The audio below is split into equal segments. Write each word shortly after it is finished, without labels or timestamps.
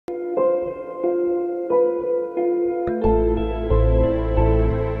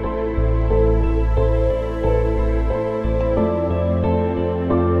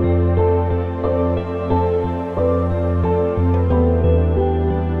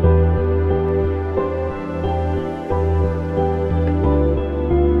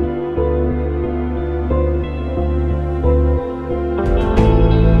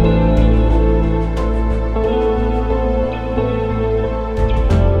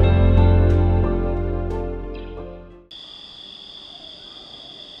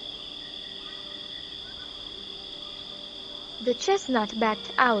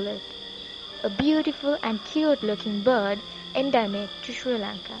chestnut-backed owlet, a beautiful and cute-looking bird endemic to Sri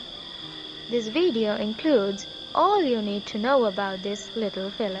Lanka. This video includes all you need to know about this little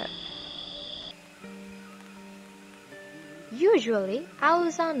fella. Usually,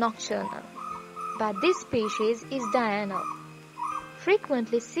 owls are nocturnal, but this species is diurnal,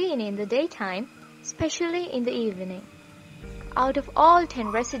 frequently seen in the daytime, especially in the evening. Out of all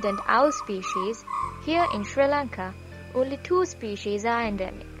 10 resident owl species, here in Sri Lanka, only 2 species are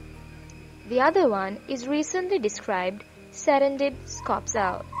endemic. The other one is recently described serendip scops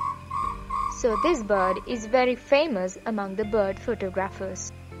owl. So this bird is very famous among the bird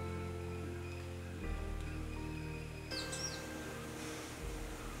photographers.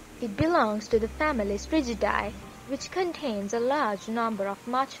 It belongs to the family Strigidae, which contains a large number of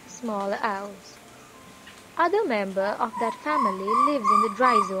much smaller owls. Other member of that family lives in the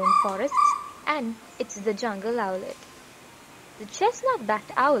dry zone forests, and it's the jungle owlet. The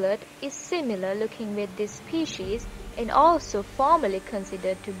chestnut-backed owlet is similar looking with this species and also formally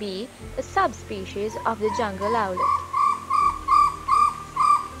considered to be a subspecies of the jungle owlet.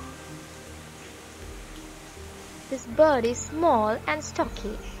 This bird is small and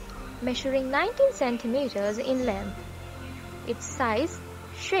stocky, measuring 19 centimeters in length. Its size,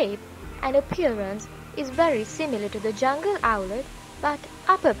 shape, and appearance is very similar to the jungle owlet, but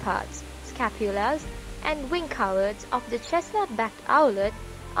upper parts, scapulas, and wing coverts of the chestnut-backed owlet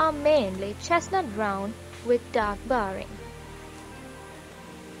are mainly chestnut brown with dark barring.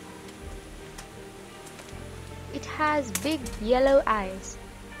 It has big yellow eyes.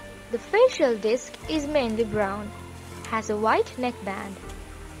 The facial disc is mainly brown, has a white neckband,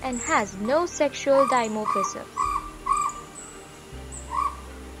 and has no sexual dimorphism.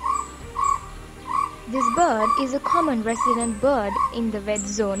 This bird is a common resident bird in the wet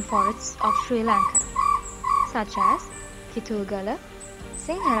zone forests of Sri Lanka, such as Kitulgala,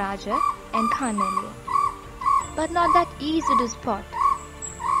 Sinharaja, and Kannelli, but not that easy to spot.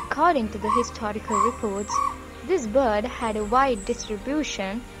 According to the historical reports, this bird had a wide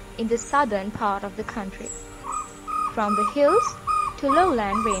distribution in the southern part of the country, from the hills to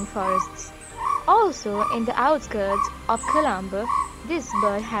lowland rainforests. Also in the outskirts of Colombo, this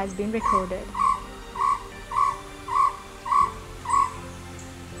bird has been recorded.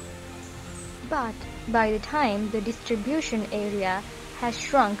 But by the time the distribution area has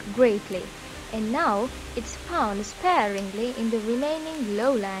shrunk greatly, and now it's found sparingly in the remaining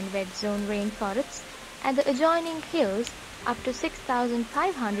lowland wet zone rainforests and the adjoining hills up to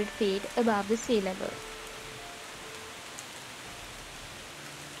 6,500 feet above the sea level.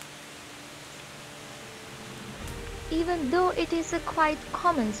 Even though it is a quite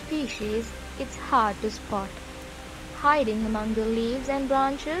common species, it's hard to spot. Hiding among the leaves and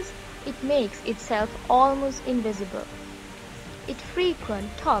branches, it makes itself almost invisible. It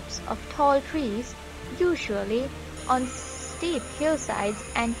frequents tops of tall trees, usually on steep hillsides,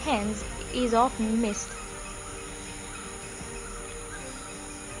 and hence is often missed.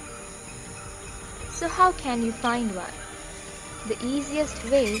 So how can you find one? The easiest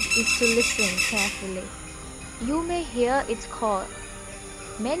way is to listen carefully. You may hear its call.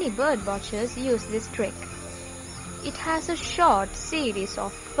 Many bird watchers use this trick. It has a short series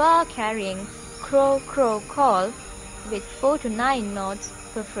of far-carrying crow-crow call with 4 to 9 notes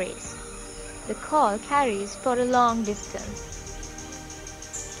per phrase. The call carries for a long distance.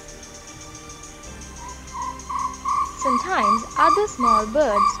 Sometimes other small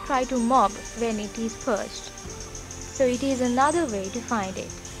birds try to mob when it is perched, so it is another way to find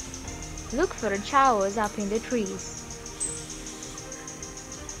it. Look for chowers up in the trees.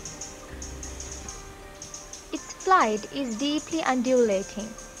 Its flight is deeply undulating.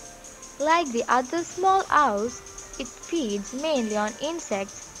 Like the other small owls, it feeds mainly on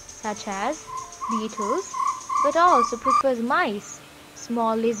insects such as beetles, but also prefers mice,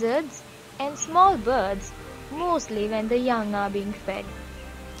 small lizards, and small birds, mostly when the young are being fed.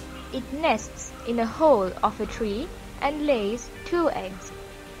 It nests in a hole of a tree and lays 2 eggs.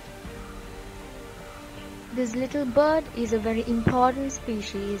 This little bird is a very important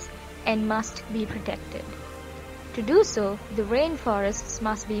species and must be protected. To do so, the rainforests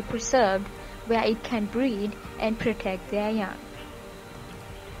must be preserved where it can breed and protect their young.